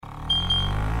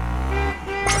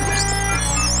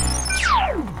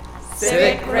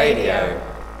Civic Radio.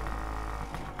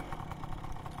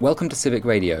 Welcome to Civic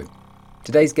Radio.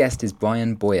 Today's guest is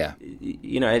Brian Boyer.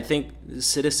 I think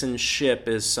citizenship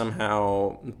is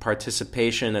somehow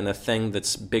participation in a thing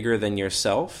that's bigger than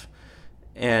yourself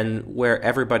and where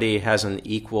everybody has an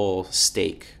equal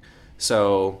stake.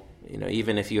 So,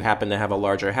 even if you happen to have a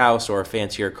larger house or a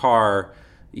fancier car,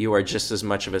 you are just as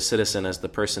much of a citizen as the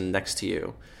person next to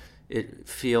you. It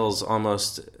feels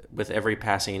almost with every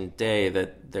passing day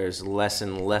that there's less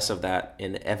and less of that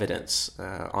in evidence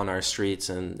on our streets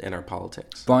and in our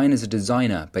politics. Brian is a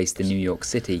designer based in New York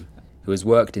City who has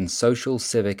worked in social,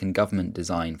 civic and government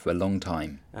design for a long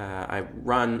time. I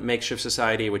run Makeshift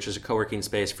Society, which is a co-working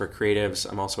space for creatives.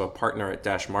 I'm also a partner at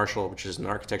Dash Marshall, which is an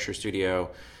architecture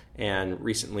studio. And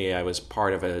recently I was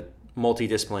part of a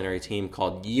multidisciplinary team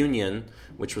called Union,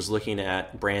 which was looking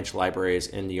at branch libraries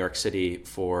in New York City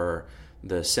for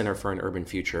the Center for an Urban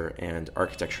Future and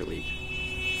Architecture League.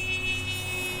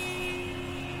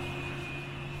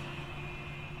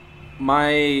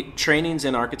 My training's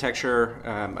in architecture.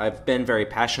 I've been very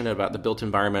passionate about the built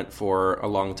environment for a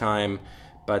long time,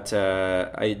 but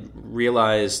I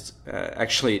realized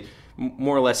actually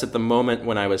more or less at the moment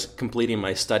when I was completing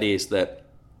my studies that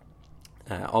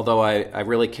although I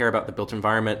really care about the built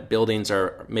environment, buildings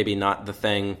are maybe not the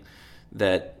thing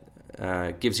that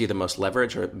gives you the most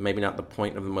leverage, or maybe not the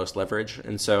point of the most leverage.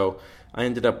 And so I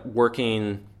ended up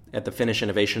working at the Finnish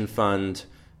Innovation Fund,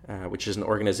 which is an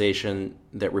organization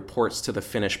that reports to the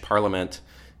Finnish parliament,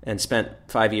 and spent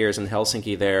 5 years in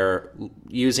Helsinki there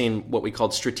using what we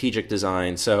called strategic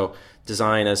design. So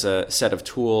design as a set of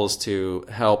tools to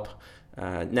help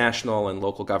national and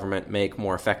local government make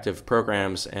more effective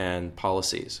programs and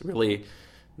policies. Really,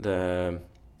 the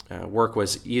work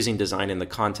was using design in the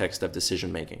context of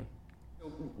decision making.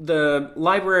 The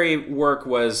library work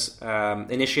was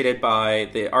initiated by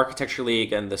the Architecture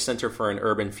League and the Center for an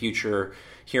Urban Future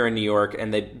here in New York,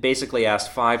 and they basically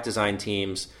asked 5 design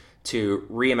teams to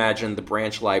reimagine the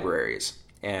branch libraries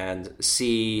and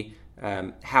see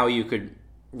how you could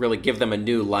really give them a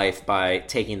new life by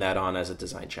taking that on as a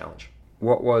design challenge.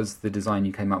 What was the design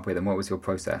you came up with and what was your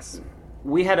process?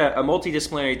 We had a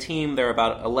multidisciplinary team. There are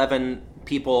about 11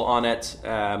 people on it,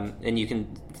 and you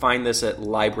can find this at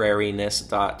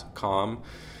libraryness.com.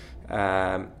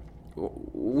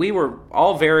 We were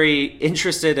all very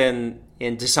interested in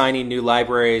designing new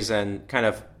libraries and kind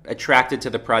of attracted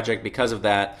to the project because of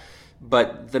that.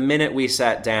 But the minute we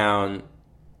sat down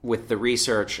with the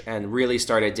research and really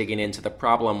started digging into the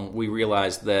problem, we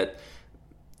realized that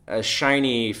a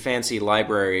shiny, fancy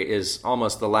library is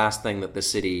almost the last thing that the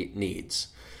city needs.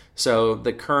 So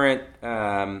the current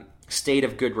state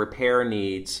of good repair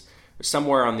needs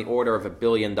somewhere on the order of $1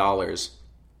 billion.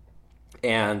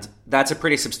 And that's a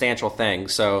pretty substantial thing.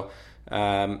 So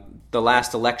the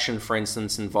last election, for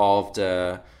instance, involved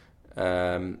a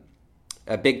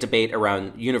big debate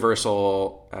around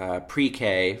universal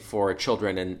pre-K for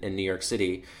children in New York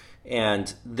City.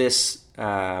 And this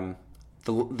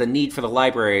the need for the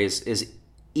libraries is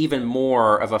even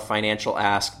more of a financial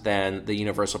ask than the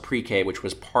universal pre-K, which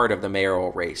was part of the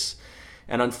mayoral race.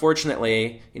 And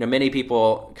unfortunately, many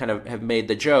people kind of have made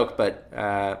the joke, but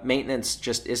maintenance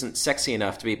just isn't sexy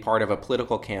enough to be part of a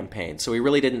political campaign. So we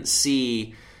really didn't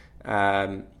see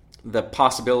the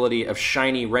possibility of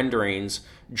shiny renderings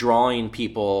drawing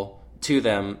people to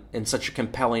them in such a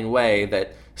compelling way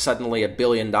that suddenly $1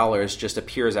 billion just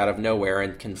appears out of nowhere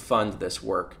and can fund this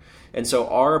work. And so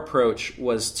our approach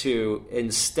was to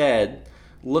instead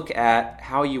look at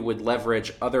how you would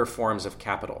leverage other forms of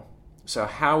capital. So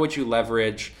how would you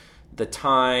leverage the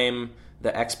time,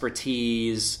 the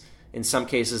expertise, in some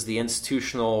cases the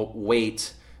institutional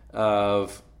weight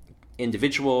of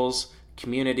individuals,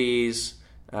 communities,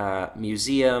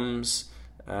 museums,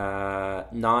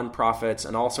 nonprofits,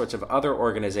 and all sorts of other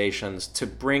organizations to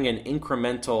bring an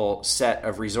incremental set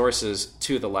of resources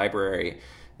to the library,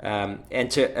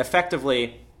 and to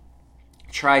effectively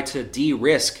try to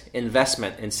de-risk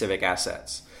investment in civic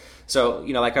assets. So,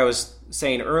 like I was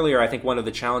saying earlier, I think one of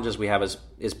the challenges we have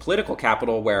is political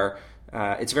capital, where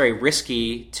it's very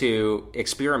risky to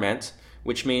experiment,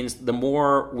 which means the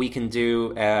more we can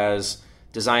do as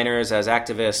designers, as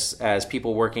activists, as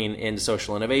people working in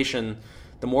social innovation,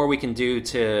 the more we can do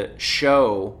to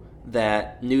show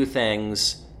that new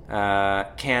things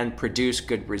can produce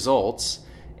good results,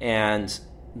 and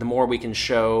the more we can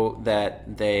show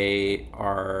that they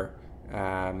are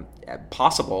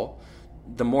possible,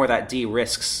 the more that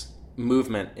de-risks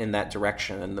movement in that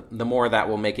direction, and the more that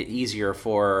will make it easier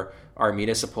for our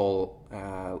municipal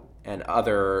and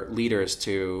other leaders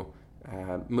to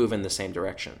move in the same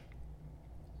direction.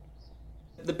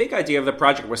 The big idea of the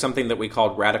project was something that we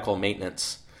called radical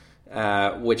maintenance,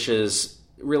 which is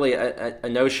really a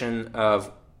notion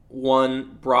of,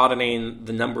 one, broadening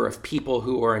the number of people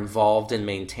who are involved in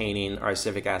maintaining our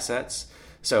civic assets.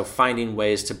 So finding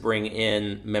ways to bring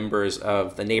in members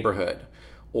of the neighborhood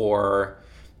or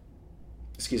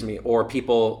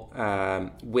people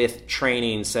with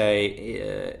training,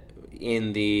 say,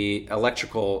 in the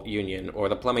electrical union or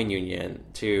the plumbing union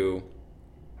to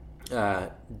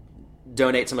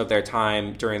donate some of their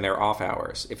time during their off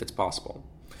hours, if it's possible.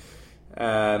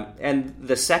 And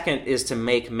the second is to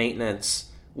make maintenance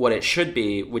what it should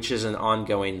be, which is an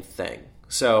ongoing thing.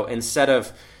 So instead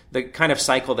of the kind of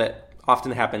cycle that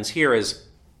often happens here is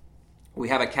we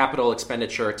have a capital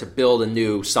expenditure to build a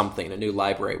new something, a new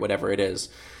library, whatever it is.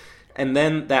 And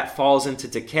then that falls into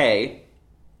decay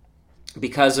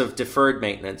because of deferred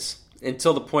maintenance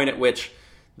until the point at which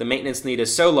the maintenance need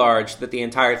is so large that the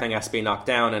entire thing has to be knocked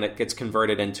down and it gets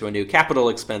converted into a new capital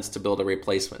expense to build a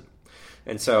replacement.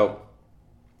 And so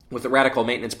with the radical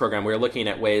maintenance program, we're looking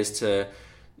at ways to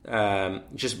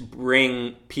just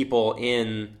bring people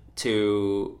in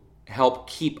to help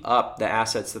keep up the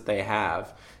assets that they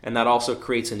have. And that also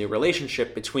creates a new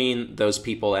relationship between those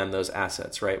people and those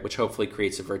assets, right? Which hopefully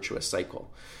creates a virtuous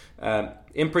cycle.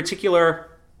 In particular,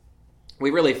 we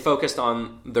really focused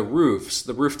on the roofs,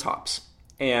 the rooftops.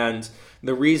 And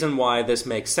the reason why this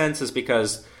makes sense is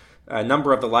because a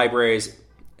number of the libraries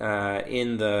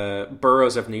in the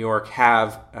boroughs of New York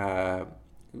have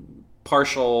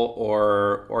partial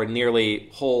or nearly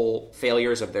whole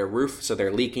failures of their roof, so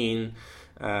they're leaking.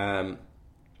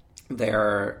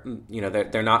 They're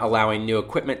not allowing new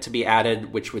equipment to be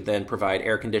added, which would then provide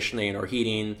air conditioning or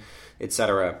heating,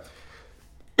 etc.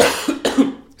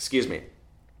 Excuse me.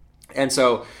 And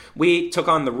so we took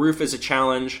on the roof as a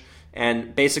challenge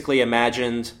and basically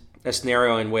imagined a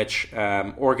scenario in which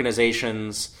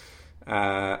organizations,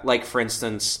 like for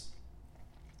instance,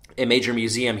 a major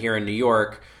museum here in New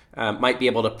York, might be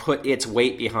able to put its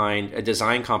weight behind a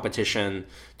design competition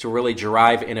to really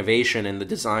drive innovation in the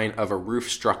design of a roof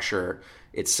structure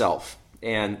itself.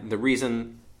 And the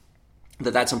reason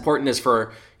that that's important is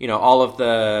for, all of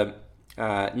the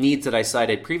needs that I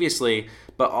cited previously,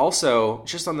 but also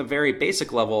just on the very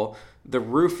basic level, the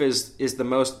roof is the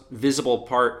most visible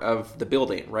part of the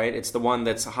building, right? It's the one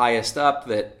that's highest up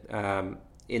that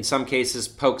in some cases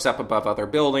pokes up above other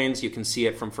buildings. You can see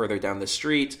it from further down the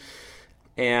street.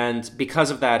 And because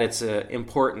of that, it's an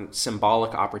important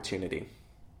symbolic opportunity.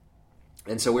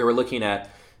 And so we were looking at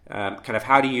kind of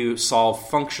how do you solve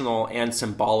functional and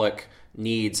symbolic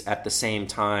needs at the same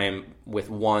time with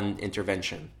one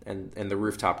intervention. And the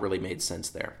rooftop really made sense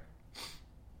there.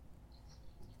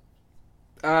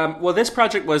 Well, this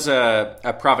project was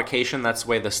a provocation. That's the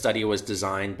way the study was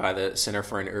designed by the Center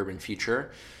for an Urban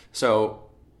Future. So,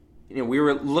 we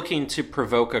were looking to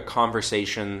provoke a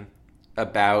conversation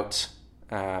about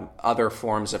other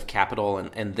forms of capital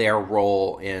and their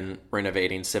role in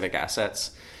renovating civic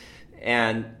assets.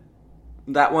 And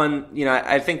that one,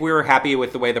 I think we were happy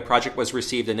with the way the project was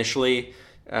received initially.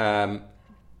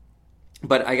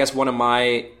 But I guess one of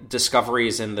my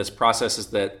discoveries in this process is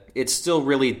that it's still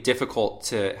really difficult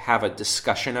to have a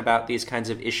discussion about these kinds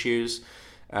of issues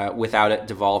without it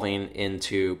devolving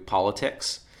into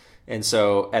politics. And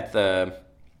so at the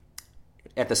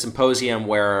symposium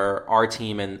where our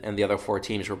team and the other 4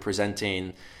 teams were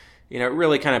presenting, it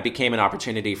really kind of became an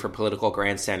opportunity for political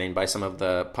grandstanding by some of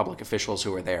the public officials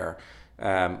who were there,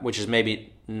 which is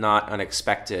maybe not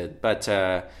unexpected. But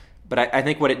I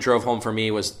think what it drove home for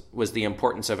me was the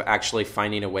importance of actually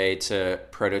finding a way to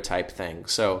prototype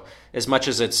things. So as much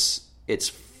as it's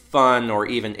fun or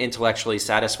even intellectually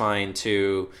satisfying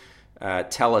to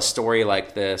tell a story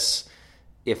like this,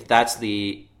 if that's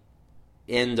the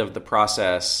end of the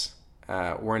process,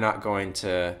 we're not going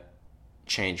to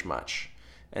change much.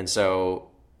 And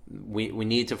so we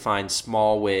need to find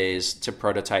small ways to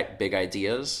prototype big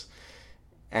ideas.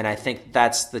 And I think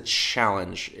that's the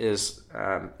challenge is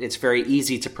it's very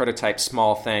easy to prototype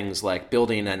small things like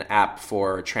building an app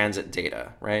for transit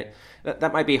data, right?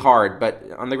 That might be hard, but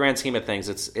on the grand scheme of things,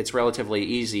 it's relatively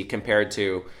easy compared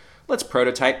to let's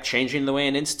prototype changing the way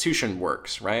an institution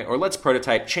works, right? Or let's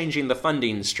prototype changing the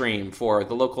funding stream for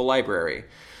the local library.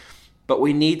 But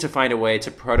we need to find a way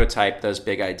to prototype those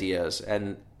big ideas.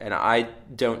 And I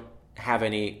don't have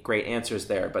any great answers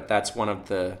there, but that's one of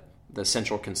the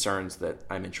central concerns that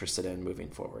I'm interested in moving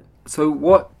forward. So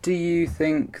what do you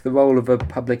think the role of a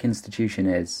public institution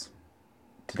is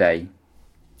today?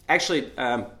 Actually,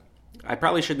 I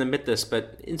probably shouldn't admit this,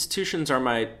 but institutions are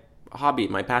my hobby,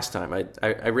 my pastime.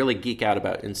 I really geek out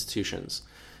about institutions.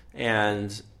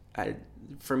 And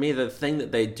for me, the thing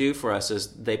that they do for us is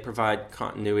they provide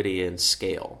continuity and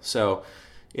scale. So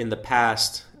in the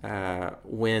past,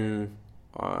 when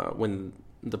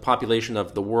the population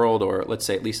of the world, or let's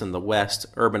say at least in the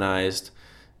West, urbanized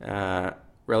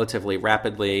relatively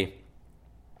rapidly,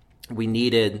 we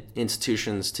needed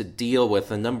institutions to deal with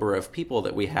the number of people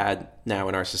that we had now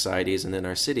in our societies and in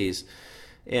our cities.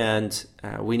 And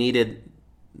we needed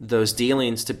those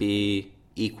dealings to be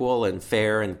equal and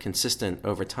fair and consistent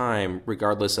over time,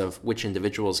 regardless of which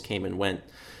individuals came and went.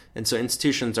 And so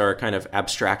institutions are a kind of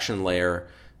abstraction layer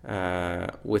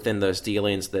within those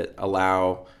dealings that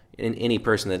allow any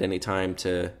person at any time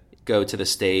to go to the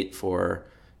state for,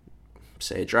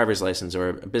 say, a driver's license or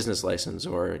a business license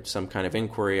or some kind of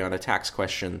inquiry on a tax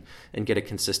question and get a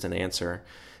consistent answer.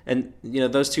 And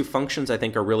those two functions, I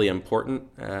think, are really important.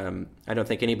 I don't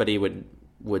think anybody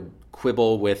would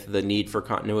quibble with the need for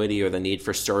continuity or the need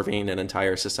for serving an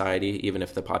entire society, even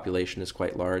if the population is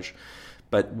quite large.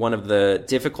 But one of the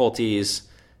difficulties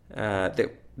that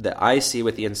I see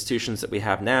with the institutions that we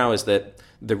have now is that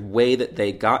the way that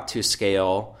they got to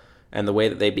scale and the way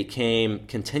that they became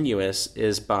continuous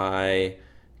is by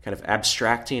kind of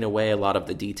abstracting away a lot of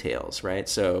the details, right?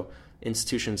 So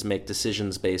institutions make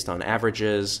decisions based on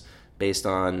averages, based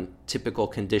on typical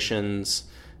conditions.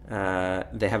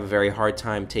 They have a very hard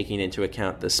time taking into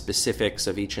account the specifics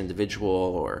of each individual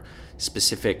or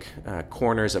specific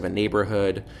corners of a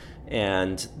neighborhood.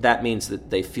 And that means that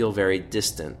they feel very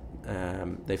distant.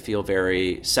 They feel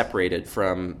very separated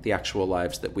from the actual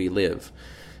lives that we live.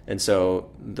 And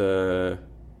so the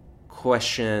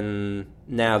question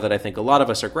now that I think a lot of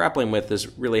us are grappling with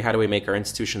is really, how do we make our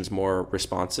institutions more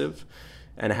responsive?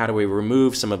 And how do we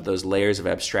remove some of those layers of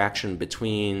abstraction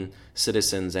between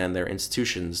citizens and their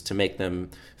institutions to make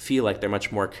them feel like they're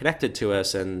much more connected to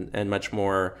us and much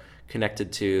more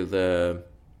connected to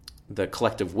the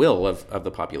collective will of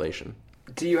the population?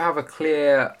 Do you have a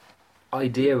clear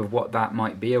idea of what that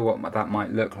might be or what that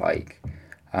might look like?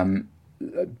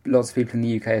 Lots of people in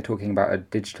the UK are talking about a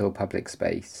digital public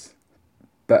space.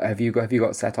 But have you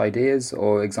got set ideas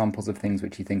or examples of things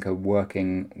which you think are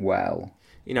working well?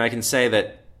 I can say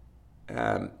that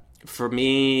for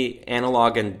me,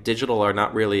 analog and digital are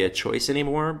not really a choice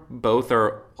anymore. Both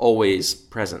are always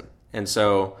present. And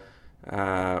so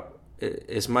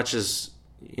as much as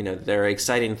there are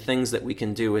exciting things that we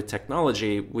can do with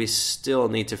technology, we still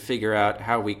need to figure out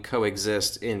how we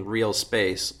coexist in real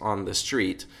space on the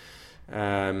street.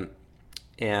 And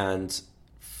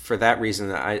for that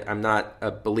reason, I'm not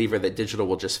a believer that digital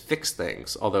will just fix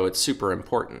things, although it's super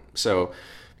important. So,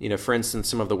 for instance,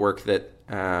 some of the work that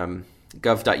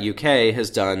gov.uk has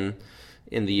done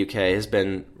in the UK has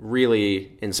been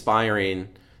really inspiring,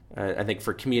 I think,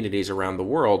 for communities around the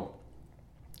world,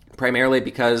 primarily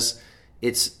because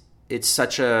it's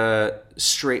such a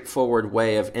straightforward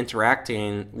way of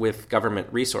interacting with government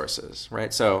resources,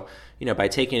 right? So, by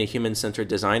taking a human-centered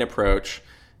design approach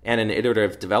and an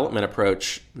iterative development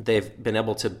approach, they've been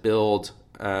able to build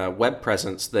a web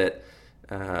presence that,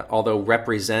 although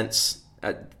represents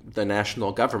the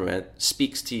national government,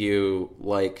 speaks to you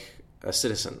like a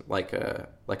citizen, like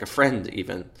a friend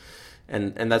even,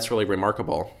 and that's really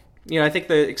remarkable. I think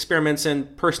the experiments in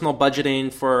personal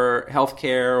budgeting for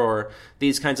healthcare or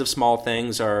these kinds of small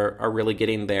things are really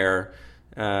getting there,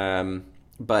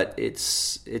 but it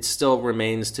still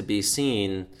remains to be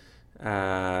seen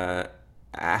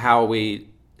how we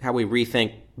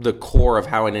rethink the core of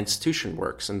how an institution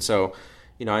works. And so,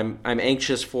 I'm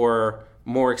anxious for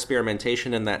more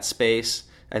experimentation in that space.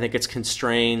 I think it's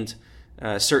constrained,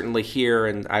 certainly here,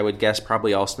 and I would guess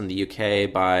probably also in the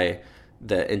UK, by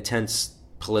the intense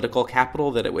political capital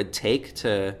that it would take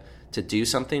to do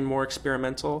something more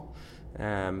experimental.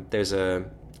 There's a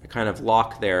kind of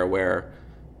lock there where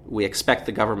we expect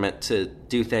the government to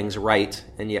do things right,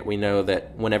 and yet we know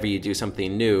that whenever you do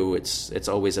something new, it's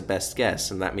always a best guess,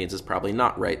 and that means it's probably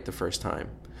not right the first time.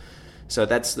 So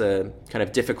that's the kind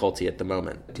of difficulty at the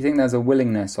moment. Do you think there's a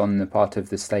willingness on the part of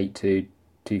the state to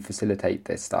facilitate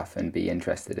this stuff and be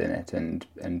interested in it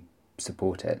and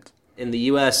support it? In the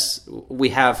US, we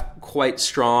have quite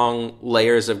strong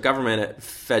layers of government at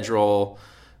federal,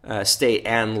 state,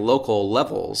 and local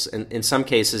levels. And in some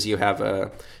cases, you have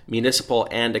a municipal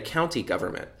and a county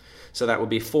government. So that would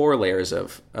be 4 layers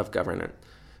of government.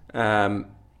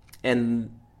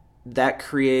 And that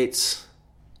creates...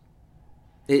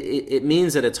 It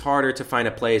means that it's harder to find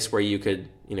a place where you could,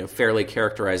 fairly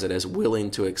characterize it as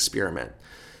willing to experiment.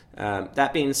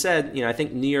 That being said, I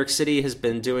think New York City has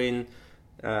been doing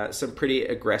some pretty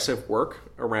aggressive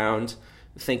work around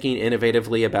thinking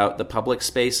innovatively about the public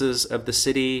spaces of the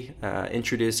city,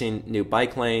 introducing new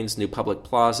bike lanes, new public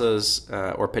plazas,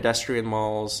 or pedestrian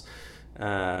malls,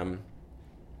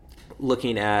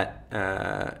 looking at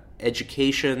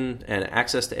education and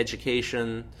access to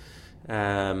education.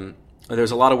 There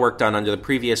was a lot of work done under the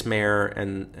previous mayor,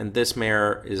 and this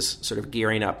mayor is sort of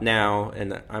gearing up now,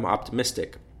 and I'm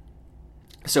optimistic.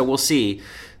 So we'll see.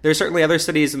 There are certainly other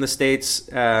cities in the States.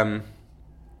 I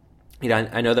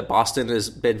know that Boston has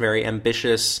been very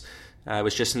ambitious. I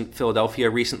was just in Philadelphia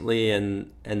recently,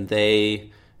 and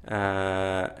they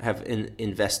have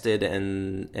invested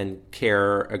and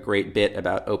care a great bit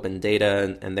about open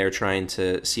data, and they're trying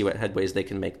to see what headways they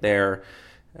can make there.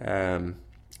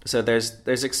 So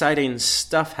there's exciting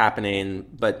stuff happening,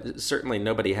 but certainly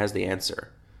nobody has the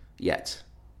answer yet.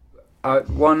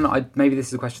 Maybe this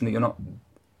is a question that you're not.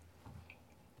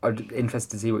 I'm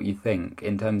interested to see what you think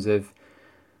in terms of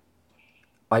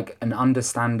like an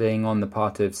understanding on the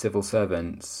part of civil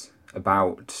servants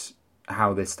about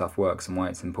how this stuff works and why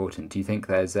it's important. Do you think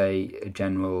there's a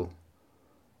general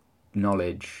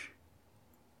knowledge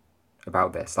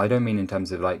about this? I don't mean in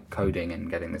terms of like coding and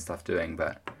getting this stuff doing,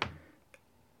 but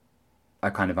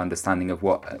a kind of understanding of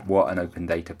what an open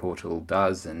data portal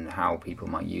does and how people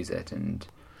might use it. And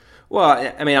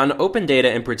well, I mean, on open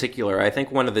data in particular, I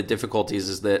think one of the difficulties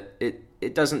is that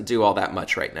it doesn't do all that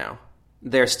much right now.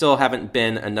 There still haven't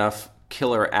been enough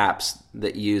killer apps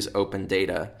that use open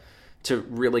data to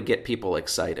really get people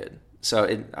excited.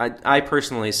 So I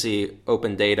personally see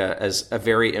open data as a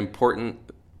very important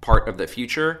part of the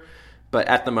future, but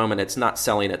at the moment it's not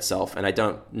selling itself, and I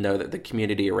don't know that the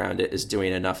community around it is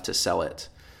doing enough to sell it.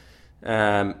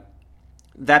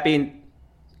 That being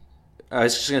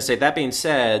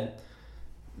said,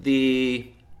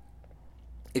 the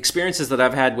experiences that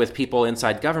I've had with people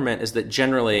inside government is that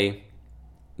generally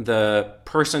the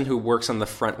person who works on the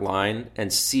front line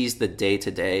and sees the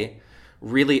day-to-day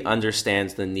really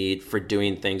understands the need for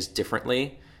doing things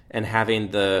differently and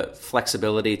having the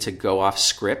flexibility to go off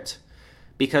script,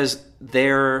 because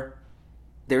they're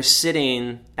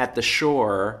sitting at the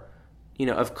shore,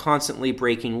 of constantly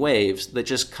breaking waves that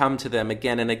just come to them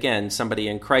again and again, somebody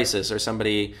in crisis or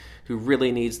somebody who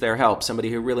really needs their help,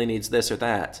 somebody who really needs this or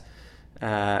that.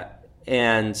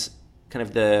 And kind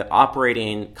of the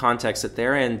operating context that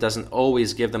they're in doesn't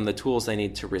always give them the tools they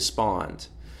need to respond.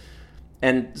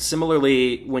 And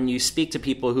similarly, when you speak to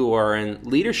people who are in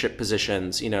leadership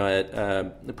positions, at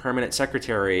the permanent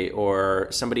secretary or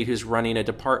somebody who's running a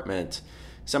department,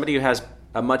 somebody who has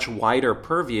a much wider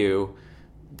purview,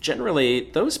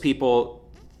 generally those people,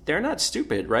 they're not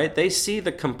stupid, right? They see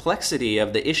the complexity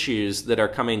of the issues that are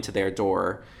coming to their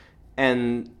door,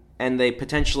 and they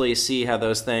potentially see how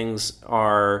those things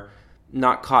are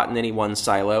not caught in any one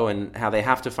silo and how they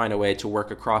have to find a way to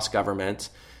work across government.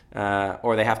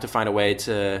 Or they have to find a way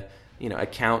to,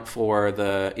 account for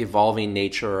the evolving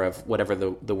nature of whatever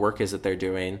the work is that they're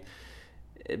doing.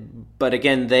 But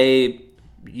again, they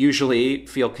usually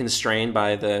feel constrained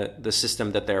by the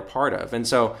system that they're part of. And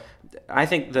so I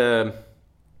think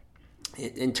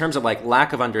in terms of like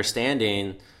lack of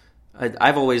understanding,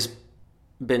 I've always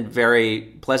been very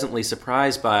pleasantly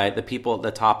surprised by the people at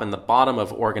the top and the bottom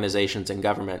of organizations in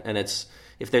government. And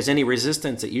if there's any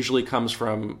resistance, it usually comes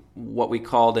from what we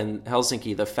called in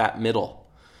Helsinki the fat middle,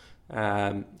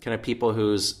 kind of people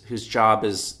whose job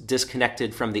is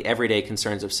disconnected from the everyday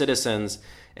concerns of citizens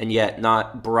and yet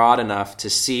not broad enough to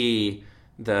see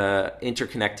the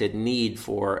interconnected need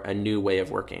for a new way of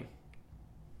working.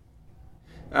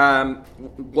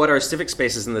 What are civic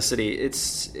spaces in the city?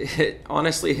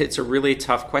 Honestly, it's a really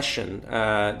tough question.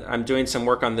 I'm doing some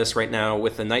work on this right now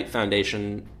with the Knight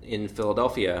Foundation in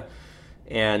Philadelphia.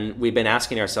 And we've been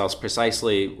asking ourselves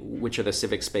precisely which are the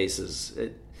civic spaces.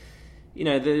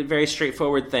 The very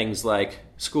straightforward things like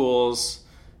schools,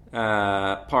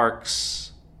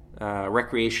 parks,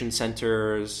 recreation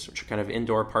centers, which are kind of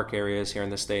indoor park areas here in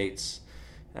the States,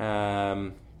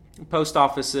 post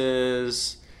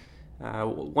offices.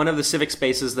 One of the civic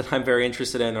spaces that I'm very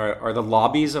interested in are the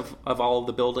lobbies of all of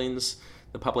the buildings,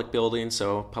 the public buildings,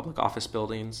 so public office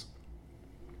buildings.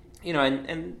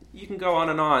 And you can go on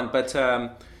and on, but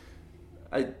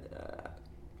I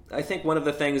think one of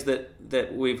the things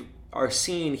that we are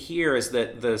seeing here is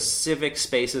that the civic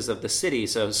spaces of the city,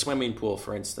 so swimming pool,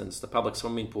 for instance, the public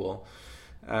swimming pool,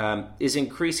 is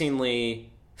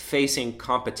increasingly facing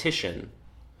competition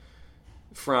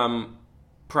from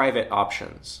private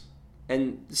options.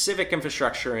 And civic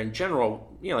infrastructure in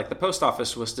general, like the post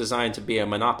office was designed to be a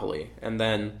monopoly, and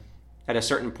then at a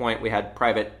certain point we had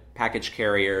private package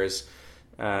carriers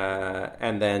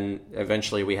And then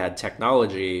eventually we had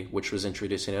technology, which was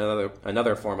introducing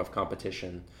another form of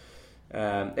competition.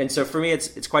 And so for me,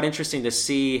 it's quite interesting to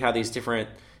see how these different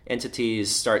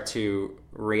entities start to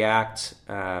react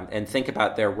and think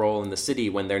about their role in the city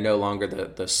when they're no longer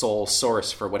the sole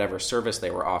source for whatever service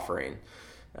they were offering.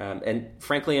 And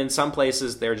frankly, in some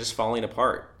places, they're just falling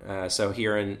apart. So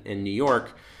here in New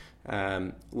York,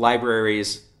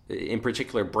 libraries, in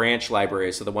particular branch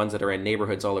libraries, so the ones that are in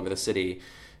neighborhoods all over the city,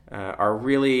 are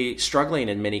really struggling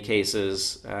in many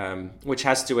cases, which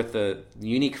has to do with the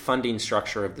unique funding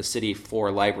structure of the city for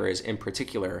libraries in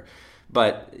particular.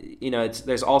 But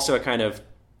there's also a kind of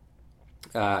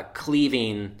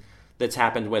cleaving that's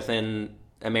happened within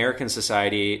American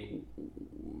society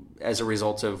as a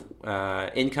result of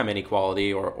income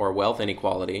inequality or wealth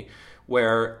inequality,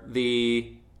 where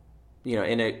in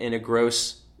a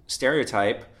gross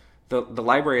stereotype, the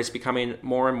library is becoming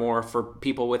more and more for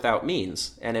people without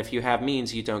means, and if you have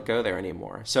means, you don't go there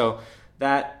anymore. So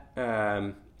that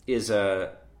is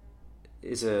a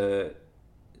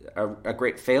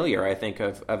great failure, I think,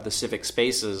 of the civic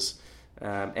spaces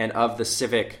and of the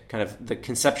civic kind of the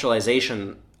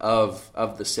conceptualization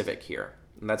of the civic here,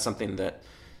 and that's something that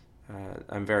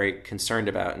I'm very concerned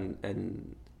about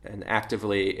and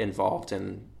actively involved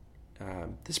in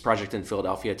this project in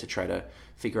Philadelphia to try to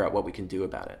figure out what we can do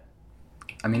about it.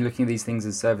 I mean, looking at these things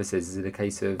as services, is it a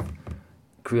case of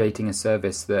creating a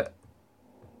service that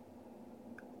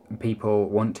people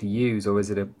want to use, or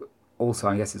is it also,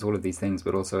 I guess it's all of these things,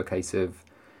 but also a case of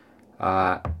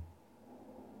kind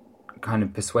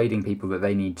of persuading people that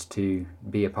they need to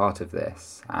be a part of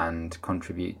this and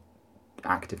contribute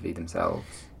actively themselves?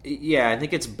 Yeah, I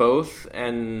think it's both,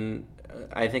 and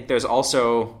I think there's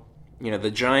also,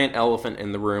 the giant elephant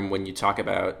in the room when you talk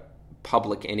about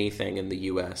public anything in the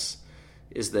U.S.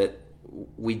 is that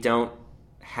we don't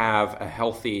have a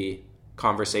healthy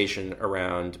conversation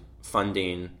around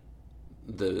funding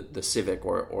the civic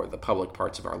or the public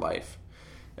parts of our life.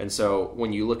 And so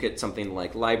when you look at something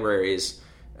like libraries,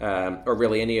 or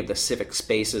really any of the civic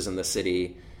spaces in the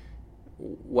city,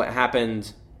 what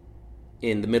happened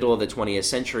in the middle of the 20th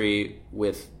century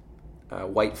with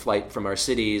white flight from our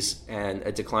cities and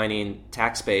a declining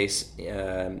tax base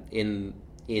in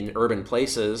urban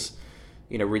places,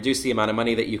 reduced the amount of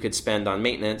money that you could spend on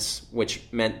maintenance, which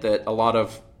meant that a lot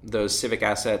of those civic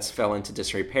assets fell into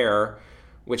disrepair,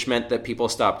 which meant that people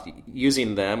stopped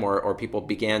using them or people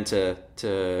began to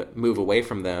move away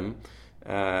from them,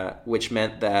 which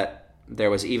meant that there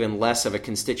was even less of a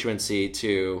constituency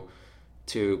to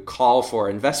call for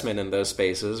investment in those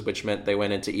spaces, which meant they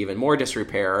went into even more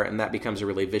disrepair, and that becomes a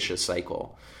really vicious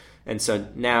cycle. And so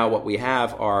now what we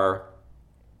have are,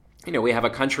 we have a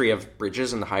country of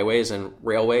bridges and highways and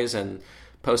railways and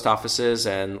post offices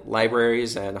and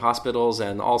libraries and hospitals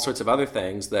and all sorts of other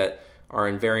things that are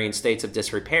in varying states of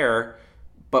disrepair,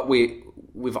 but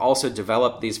we've also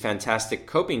developed these fantastic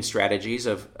coping strategies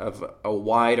of a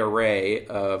wide array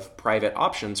of private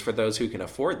options for those who can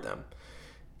afford them.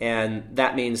 And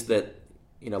that means that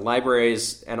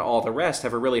libraries and all the rest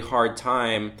have a really hard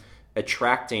time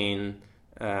attracting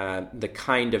the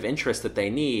kind of interest that they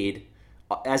need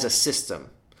as a system.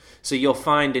 So you'll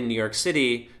find in New York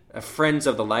City, Friends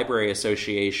of the Library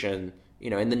Association,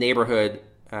 in the neighborhood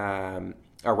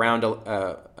around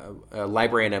a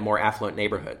library in a more affluent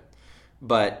neighborhood.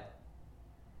 But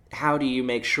how do you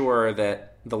make sure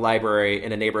that the library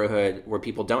in a neighborhood where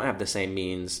people don't have the same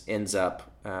means ends up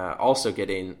also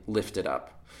getting lifted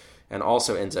up and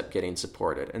also ends up getting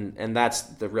supported? And that's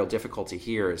the real difficulty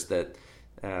here, is that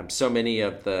so many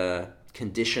of the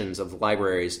conditions of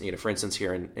libraries, for instance,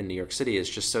 here in New York City, is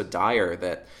just so dire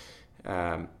that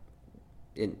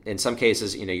in some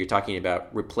cases, you're talking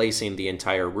about replacing the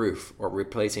entire roof or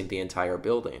replacing the entire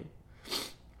building.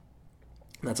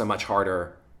 That's a much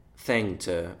harder thing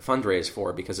to fundraise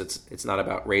for, because it's not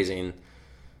about raising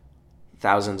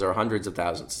thousands or hundreds of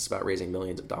thousands. It's about raising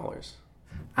millions of dollars.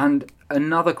 And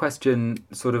another question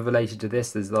sort of related to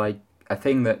this is like a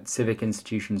thing that civic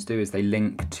institutions do is they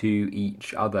link to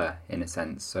each other in a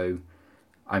sense. So,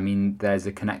 I mean, there's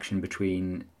a connection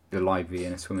between the library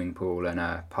and a swimming pool and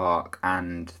a park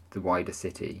and the wider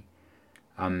city.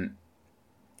 And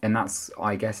that's,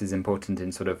 I guess, is important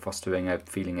in sort of fostering a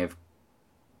feeling of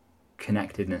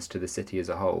connectedness to the city as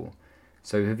a whole.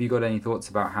 So have you got any thoughts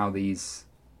about how these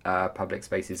public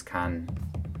spaces can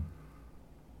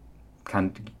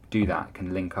do that,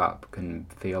 can link up, can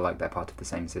feel like they're part of the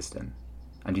same system?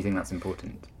 And do you think that's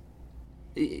important?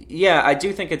 Yeah, I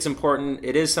do think it's important.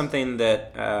 It is something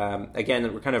that,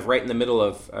 again, we're kind of right in the middle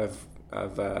of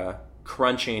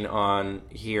crunching on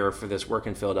here for this work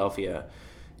in Philadelphia.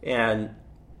 And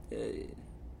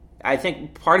I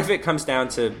think part of it comes down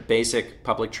to basic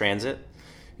public transit.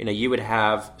 You would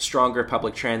have stronger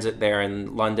public transit there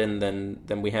in London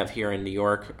than we have here in New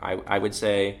York, I would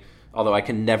say, although I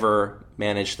can never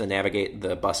manage to navigate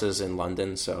the buses in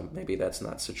London, so maybe that's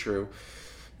not so true.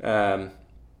 The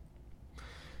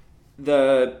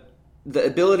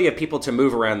ability of people to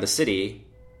move around the city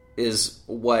is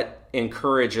what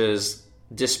encourages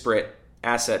disparate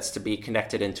assets to be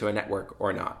connected into a network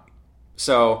or not.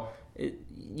 So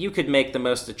you could make the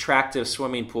most attractive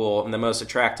swimming pool and the most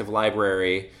attractive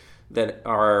library that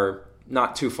are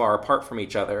not too far apart from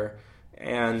each other.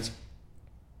 And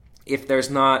if there's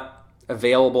not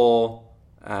available,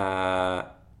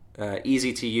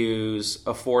 easy to use,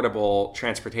 affordable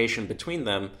transportation between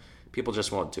them, people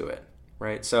just won't do it,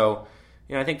 right? So,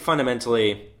 I think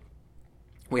fundamentally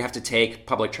we have to take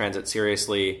public transit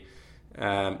seriously.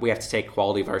 We have to take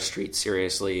quality of our streets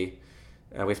seriously.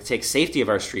 We have to take safety of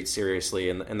our streets seriously,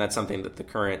 and that's something that the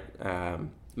current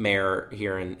mayor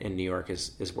here in New York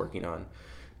is working on.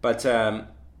 But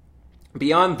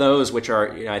beyond those, which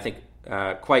are, I think,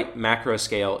 quite macro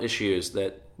scale issues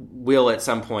that will at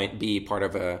some point be part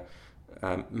of a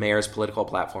mayor's political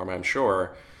platform, I'm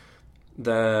sure,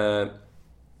 the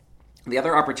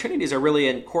other opportunities are really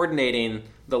in coordinating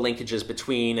the linkages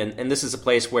between, and this is a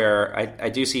place where I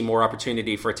do see more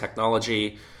opportunity for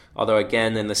technology, although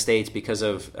again in the States, because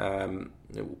of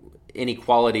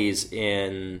inequalities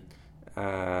in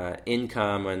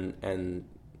income and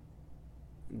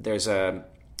there's a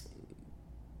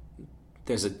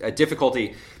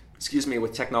difficulty,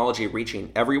 with technology reaching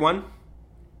everyone,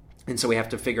 and so we have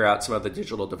to figure out some of the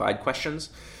digital divide questions.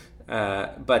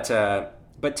 But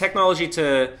technology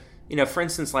to, for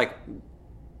instance, like,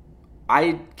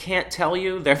 I can't tell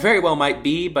you, there very well might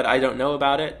be, but I don't know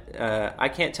about it. I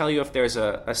can't tell you if there's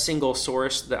a single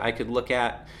source that I could look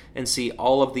at and see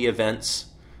all of the events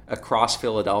across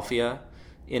Philadelphia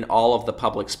in all of the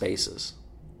public spaces,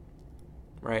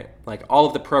 right? Like all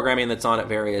of the programming that's on at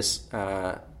various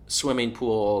swimming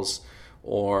pools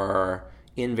or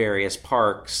in various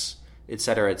parks, et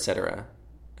cetera, et cetera.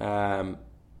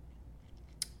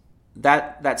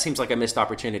 That seems like a missed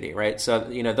opportunity, right? So,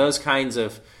 those kinds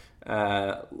of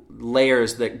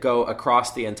layers that go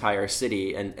across the entire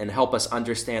city and help us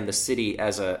understand the city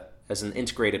as an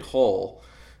integrated whole,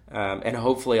 and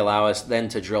hopefully allow us then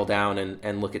to drill down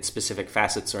and look at specific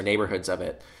facets or neighborhoods of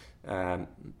it.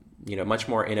 Much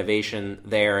more innovation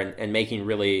there and making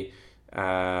really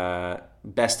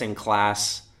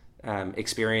best-in-class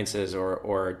experiences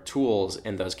or tools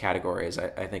in those categories,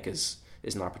 I think is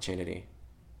an opportunity.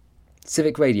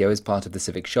 Civic Radio is part of the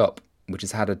Civic Shop, which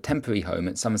has had a temporary home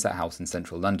at Somerset House in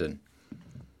central London.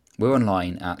 We're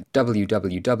online at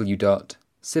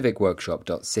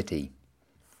www.civicworkshop.city,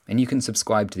 and you can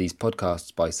subscribe to these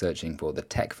podcasts by searching for the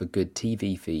Tech for Good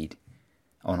TV feed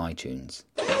on iTunes.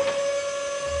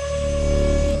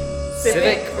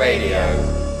 Civic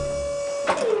Radio.